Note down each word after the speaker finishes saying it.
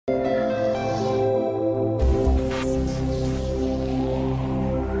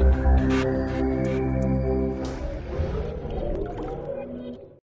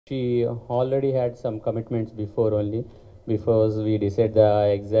already had some commitments before only, before we decide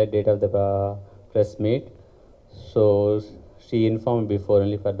the exact date of the press meet. So she informed before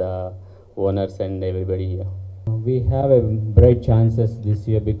only for the owners and everybody here. We have a bright chances this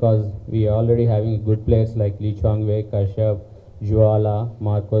year because we are already having good players like Lee Chongwei, Kashyap, Juala,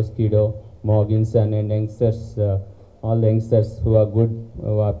 Marcos Kido, Morgensen, and youngsters, all the youngsters who are good,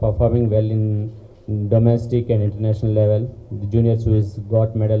 who are performing well in domestic and international level. The juniors who has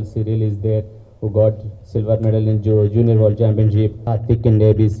got medal, Cyril is there, who got silver medal in Junior World Championship, Atik in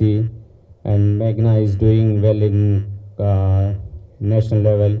ABC, and Meghna is doing well in national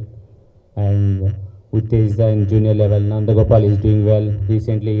level, and Uteza in junior level. Nandagopal is doing well.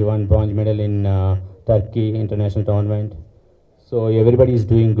 Recently he won bronze medal in Turkey international tournament. So everybody is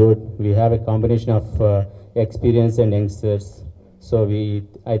doing good. We have a combination of experience and youngsters. So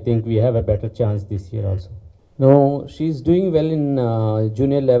I think we have a better chance this year also. No, she's doing well in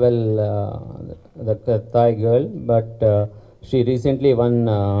junior level, the Thai girl, but she recently won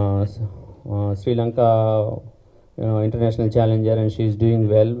Sri Lanka international challenger, and she's doing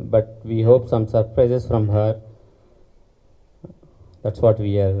well. But we hope some surprises from her. That's what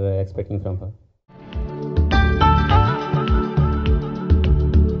we are expecting from her.